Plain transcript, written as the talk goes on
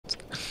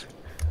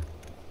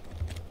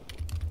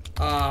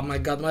Oh my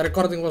god, my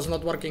recording was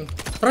not working.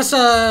 Press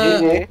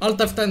Alt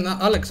F10,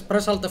 Alex,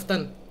 press Alt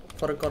F10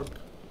 for record.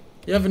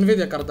 You have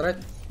Nvidia card, right?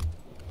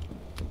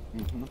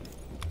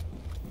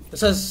 It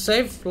says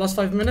save, last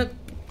 5 minutes.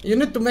 You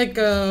need to make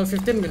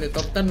 15 minutes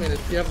or 10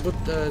 minutes. You have good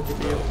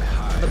GPU.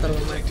 Better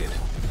than mine.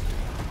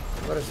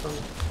 Very strong.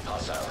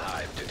 Hostile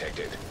hive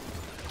detected.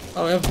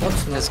 Oh, we have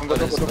bots now.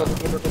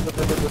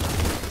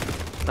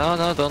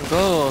 No, don't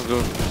go.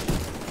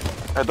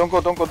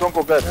 Don't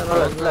go back. Yeah,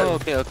 no,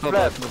 Okay, I'll go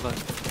back.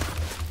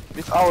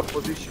 It's our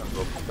position,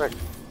 bro. Come back.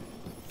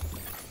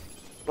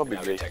 Don't be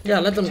late. Yeah,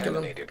 let them kill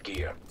him.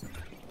 Gear.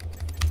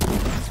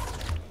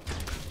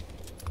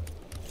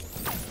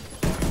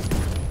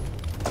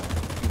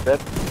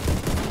 Dead.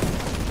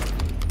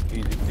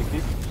 Easy, sticky.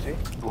 See?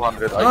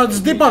 200. Oh, it's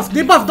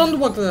debuff, don't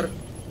walk there.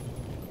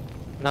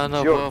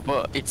 No,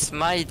 but it's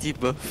my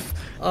debuff.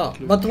 Oh,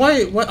 but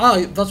why? Ah,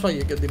 that's why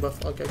you get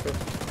debuff. Okay.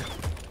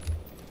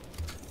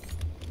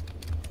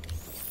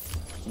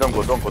 Don't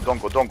go, don't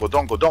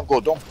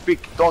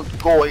pick,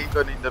 don't go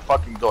even in the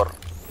fucking door.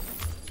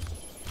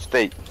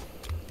 Stay.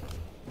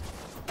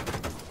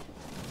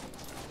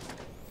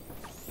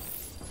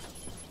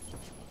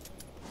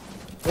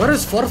 Where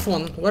is fourth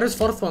one?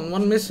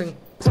 One missing.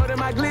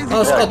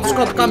 Oh,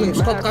 Scott coming.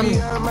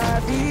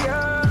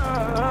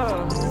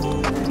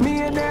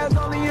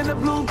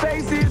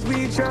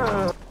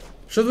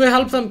 Should we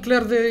help them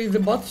clear the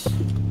bots?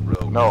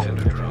 No.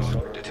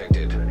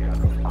 Detected.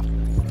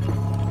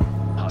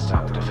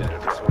 Hostile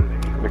defenders.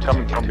 They're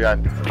coming from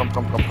behind.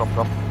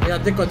 Come. Yeah,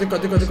 Dico,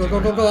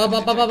 go,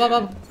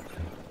 up.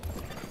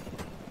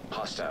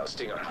 Hostile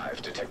stinger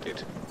hive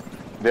detected.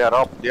 They are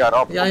up. Yeah,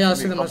 I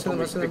see them.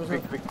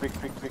 Quick.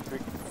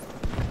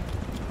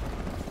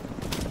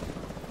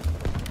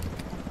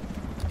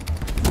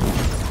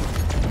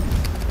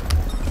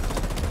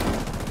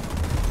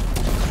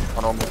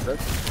 One almost dead.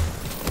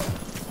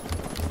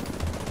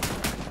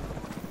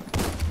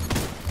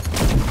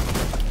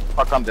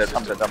 Fuck, I'm dead.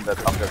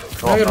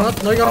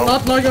 No,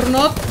 you're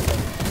not.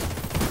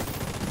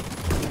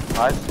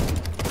 Nice.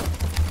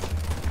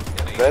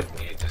 Dead.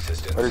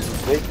 Where is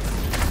his leg?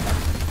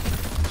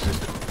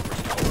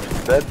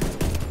 Dead.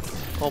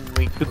 Oh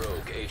my god.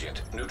 Rogue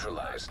agent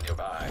neutralized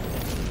nearby.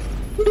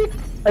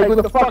 I'm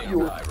gonna fuck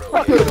you.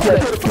 Fuck you,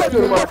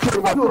 you're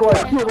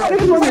right.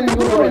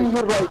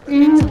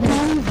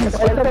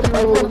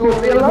 I will do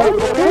real life,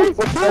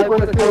 okay? I'm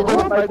gonna kill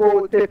him, I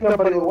go take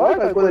number your wife,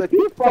 I'm gonna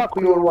keep fuck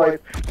your wife.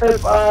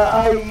 If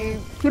I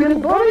kill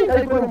him going,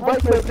 I'm gonna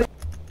bite my face.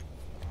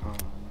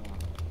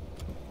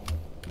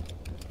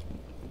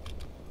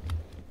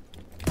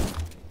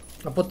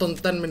 I put on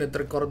 10-minute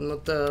record,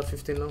 not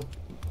 15 now.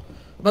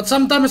 But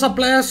sometimes I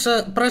press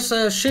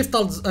Shift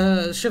Alt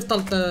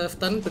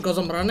F10 because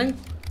I'm running.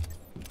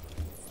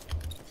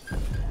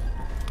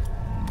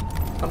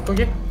 Come,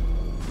 Cookie.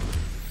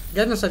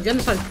 Get inside.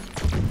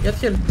 Get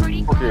healed.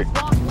 Okay.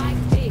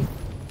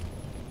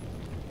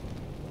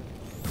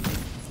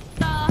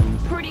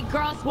 Pretty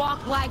girls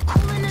walk like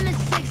coolin' in a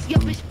 6, yo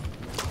bitch.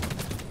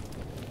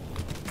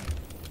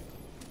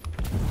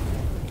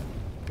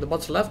 The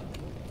bots left.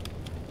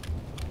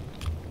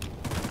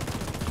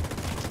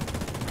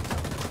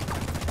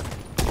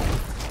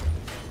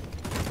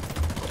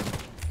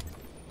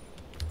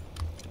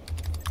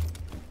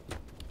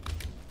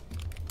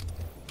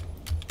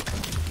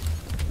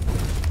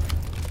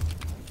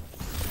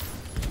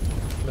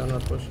 They're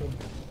not pushing.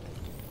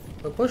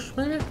 We push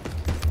maybe?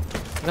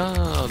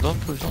 No, don't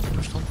push.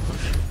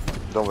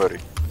 Don't worry.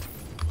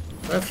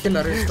 I have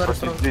healer, it's very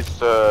strong. This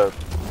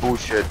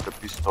bullshit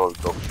pistol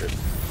dog shit.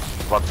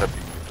 What's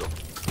happening with them?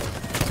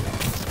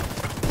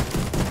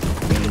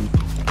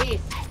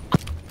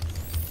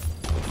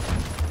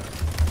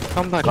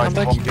 Come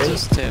back into the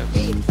stairs.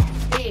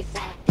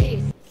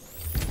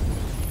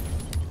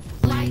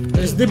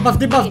 There's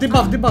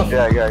debuff.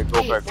 Yeah,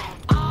 go back.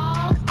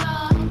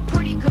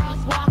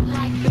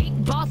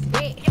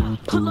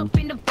 Pull up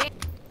in the bed.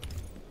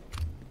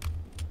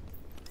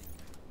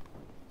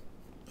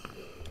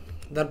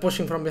 They're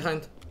pushing from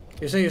behind.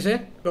 You see?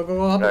 Go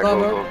up, Yeah,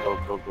 go.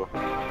 go.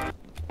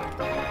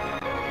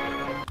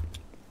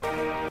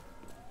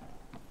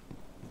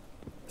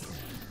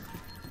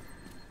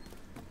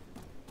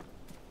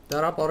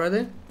 They're up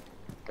already?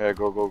 Yeah,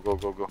 go.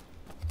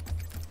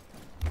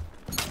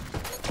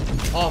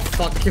 Oh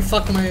fuck, he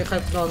fucked my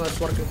hype. No, it's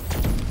working.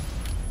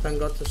 Thank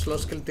god, it's low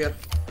skill tier.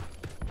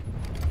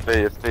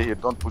 Stay here,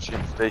 don't push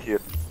him, stay here.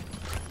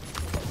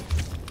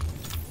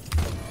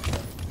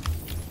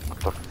 What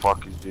the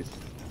fuck is this?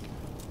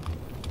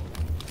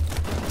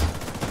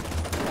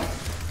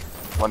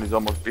 One is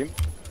almost beam.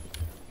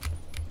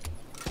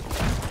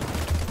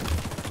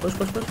 Push.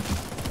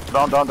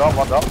 Down, one down.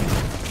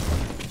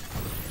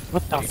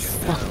 What the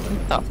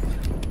fuck?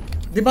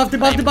 Debuff.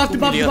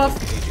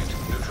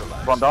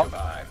 One down.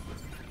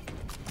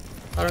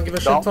 I don't give a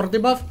shit for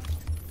debuff.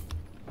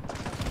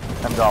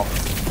 I'm down.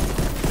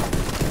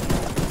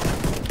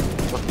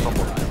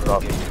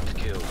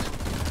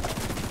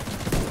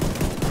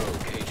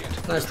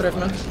 Nice trap,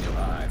 man.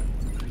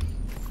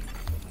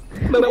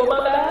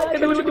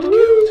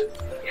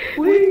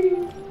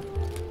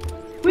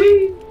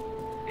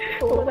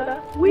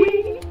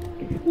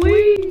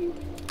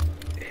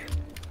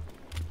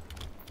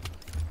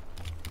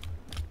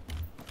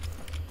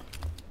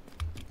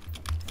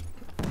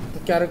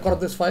 Okay, I record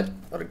this fight.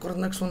 I record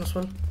next one as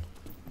well.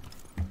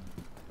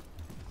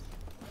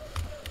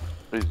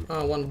 Easy.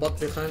 One bot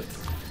behind.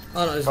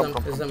 Oh no, it's Come, them,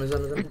 come, it's them, it's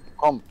them, it's them.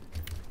 Come.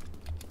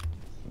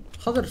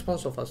 How they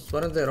respond so fast?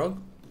 Weren't they rogue?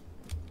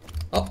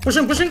 Oh,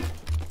 pushing, pushing!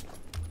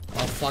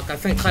 Oh fuck, I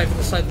think Hive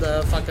inside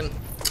the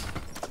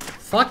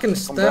fucking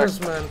stairs,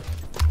 man.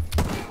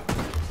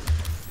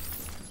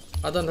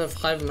 I don't have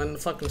Hive, man.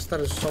 Fucking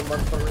stairs is so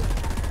bad for me.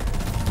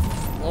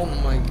 Oh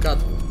my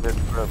god. Let's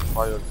grab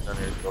fire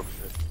grenade, dog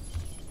shit.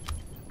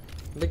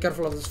 Be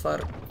careful of this fire.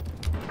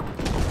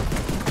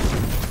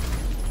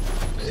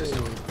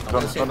 No.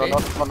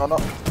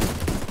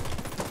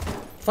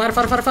 Fire,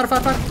 fire, fire, fire,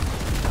 fire, fire!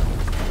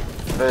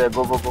 Yeah,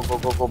 go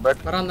back.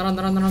 Run.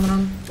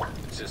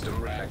 System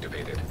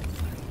reactivated.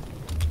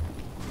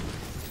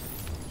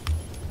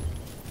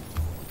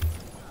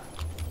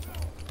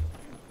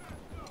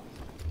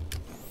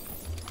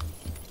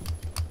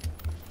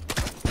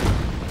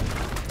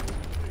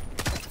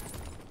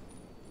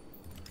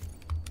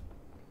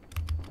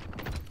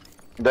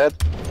 Dead.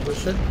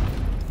 Push it.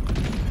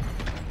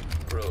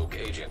 Rogue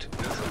agent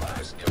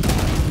neutralized.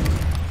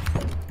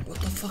 What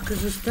the fuck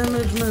is this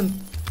damage, man?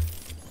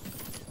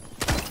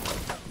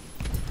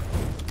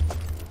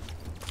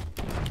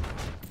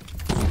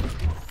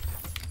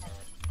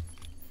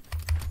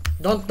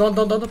 Don't.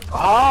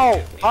 How?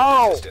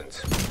 Distance.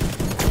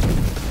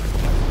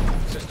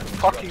 System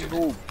Fucking disrupted.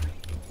 noob.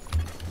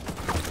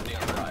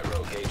 Nearby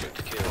rogue agent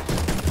killed.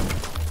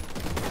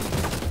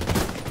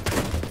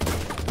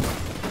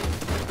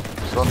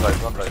 Don't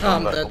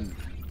I'm die. dead.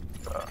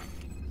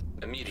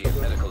 Immediate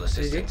medical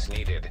assistance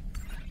needed.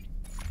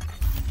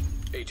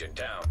 Agent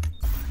down.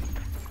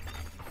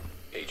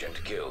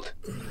 Agent killed.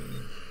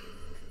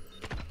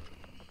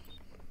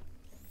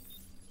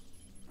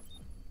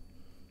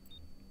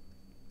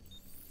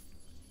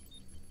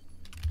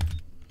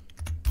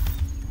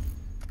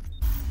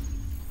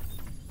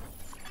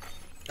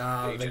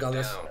 They Agent got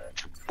us. down.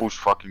 Push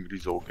fucking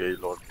Riso, okay,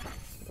 Lord.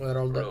 We're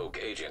all dead. Rogue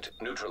agent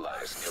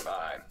neutralized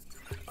nearby.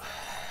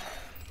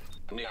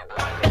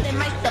 Building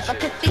myself a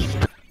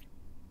cathedral.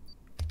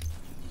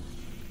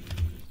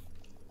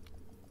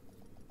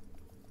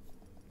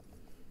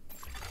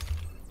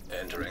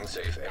 Entering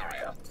safe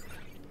area.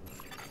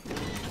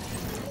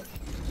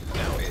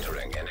 Now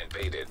entering an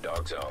invaded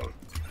dog zone.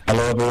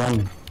 Hello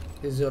everyone,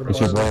 Is your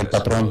this is boy?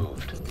 Patron.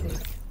 Moved.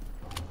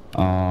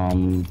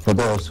 For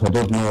those who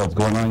don't know what's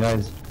going on,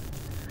 guys,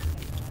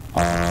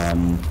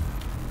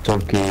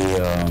 Turkey,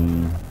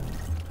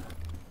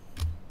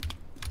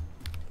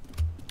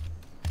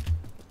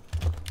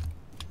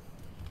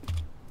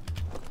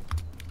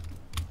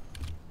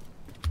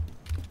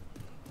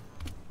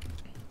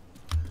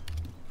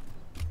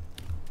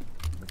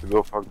 Let's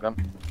go fuck them.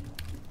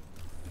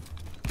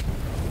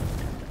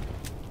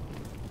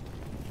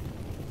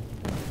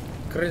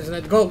 Crazy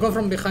night. Go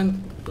from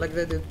behind like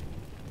they did.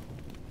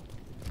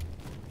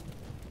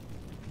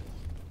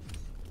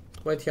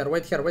 Wait here.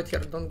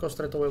 Don't go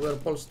straight away. We're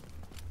pulsed.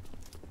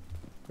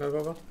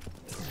 Go.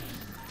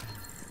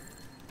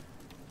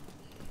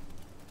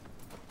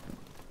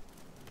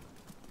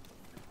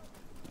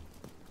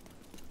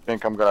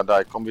 Think I'm gonna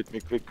die. Come with me,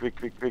 quick.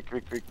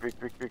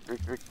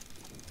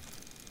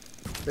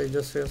 They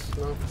just see us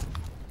now.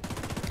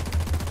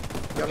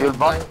 You're Killed not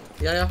one. dying.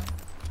 Yeah.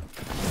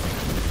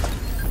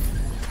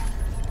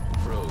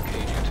 Rogue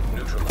agent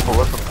neutralized. Oh,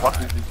 what the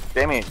fuck is this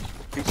damage?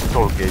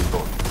 Pistol gate,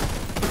 Lord.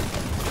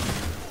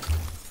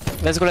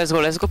 Let's go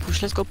push.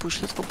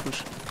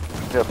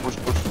 Yeah, push.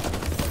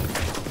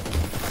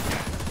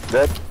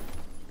 Dead.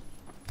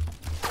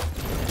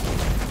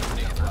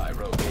 Nearby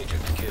rogue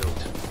agent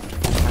killed.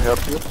 I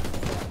help you.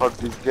 Fuck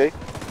this gay.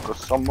 Got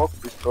some more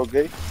pistol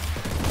gay.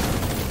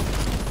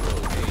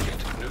 Rogue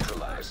agent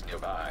neutralized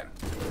nearby.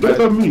 That's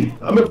on me.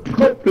 I'm a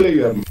pro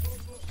player.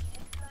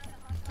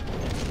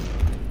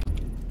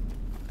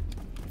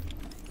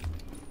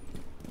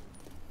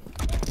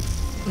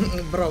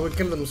 Bro, we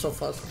killed them so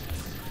fast.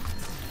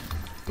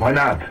 Why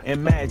not?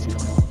 Imagine.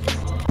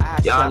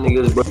 Y'all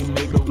niggas, bro.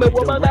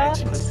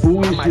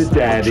 Who is your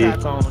daddy?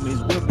 Don't call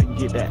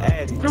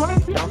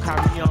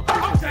me on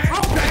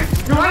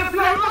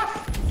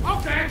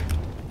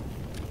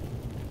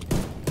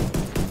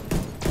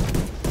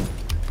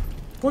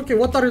Cookie,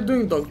 what are you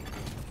doing, dog?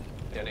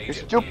 An You're agent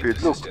stupid,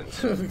 needs look.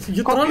 assistance.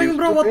 You trolling,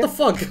 bro? What the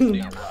fuck?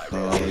 Nearby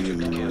rogue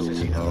agent killed.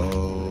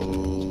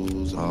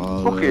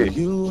 Okay.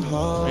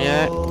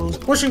 Yeah.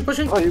 Pushing.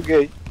 Oh, you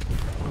gay.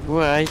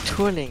 Why are you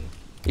trolling?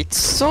 It's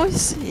so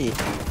easy.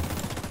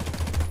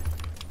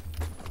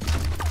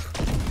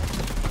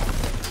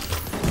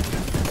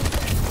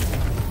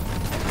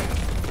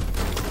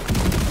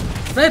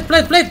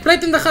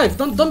 Plate in the hive.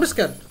 Don't be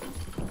scared.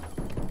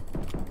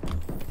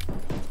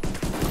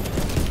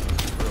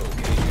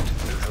 Rogue agent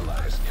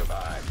neutralized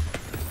nearby.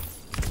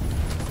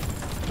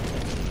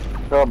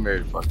 Tell me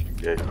fucking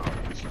Galo.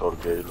 Pistol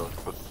Galo.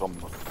 Because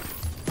someone.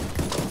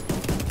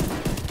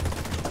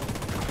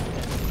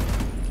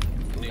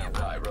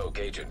 Nearby rogue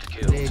agent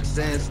killed. Big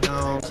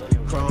sandstones,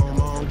 chrome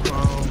on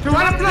chrome.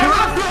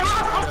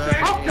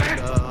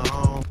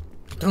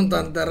 Don't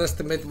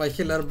underestimate my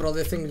healer, bro.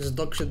 They think this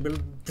dog shit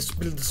build. This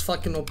build is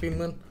fucking OP,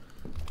 man.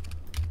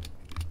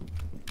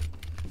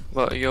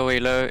 But your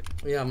healer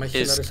Yeah, my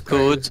healer is is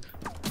good.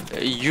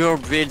 crazy. Your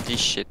build is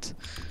shit.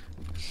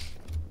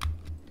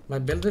 My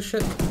build is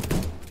shit.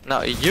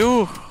 No,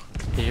 your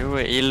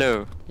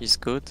healer is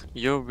good.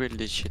 Your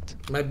build is shit.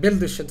 My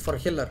build is shit for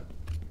healer.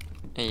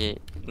 Yeah.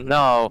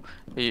 No,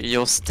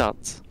 your stat.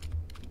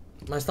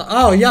 My stuff.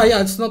 Oh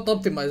yeah, it's not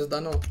optimized. I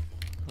know.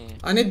 Yeah.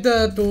 I need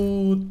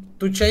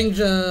to change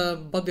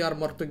body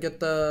armor to get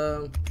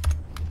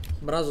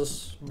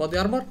Brazos body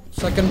armor,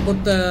 so I can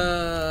put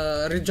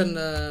region.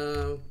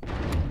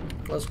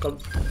 What's it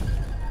called?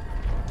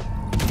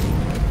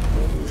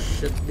 Oh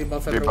shit!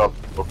 Debuff everywhere.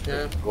 Debuff. Okay.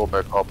 Yeah. Go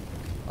back up.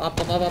 Up,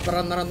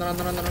 run.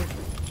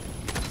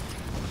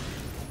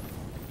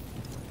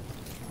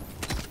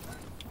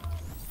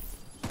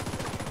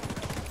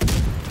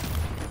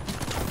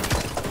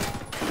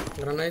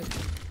 Grenade.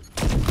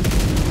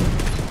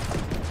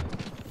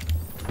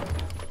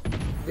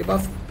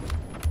 Debuff.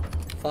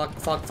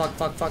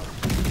 Fuck.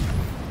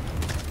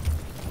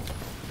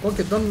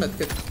 Okay, don't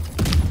medkit.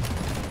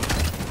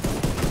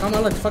 Come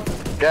on, fuck.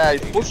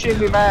 Guys, pushing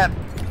me, man.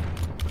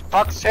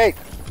 Fuck's sake.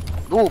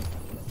 Noob.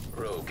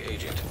 Rogue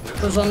agent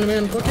There's only me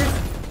and Cookie.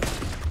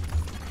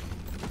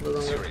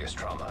 serious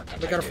trauma.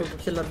 Be careful,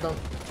 killer down.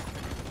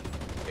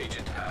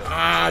 Agent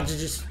Ah,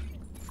 GG's.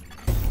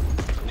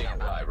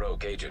 nearby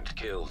rogue agent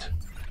killed.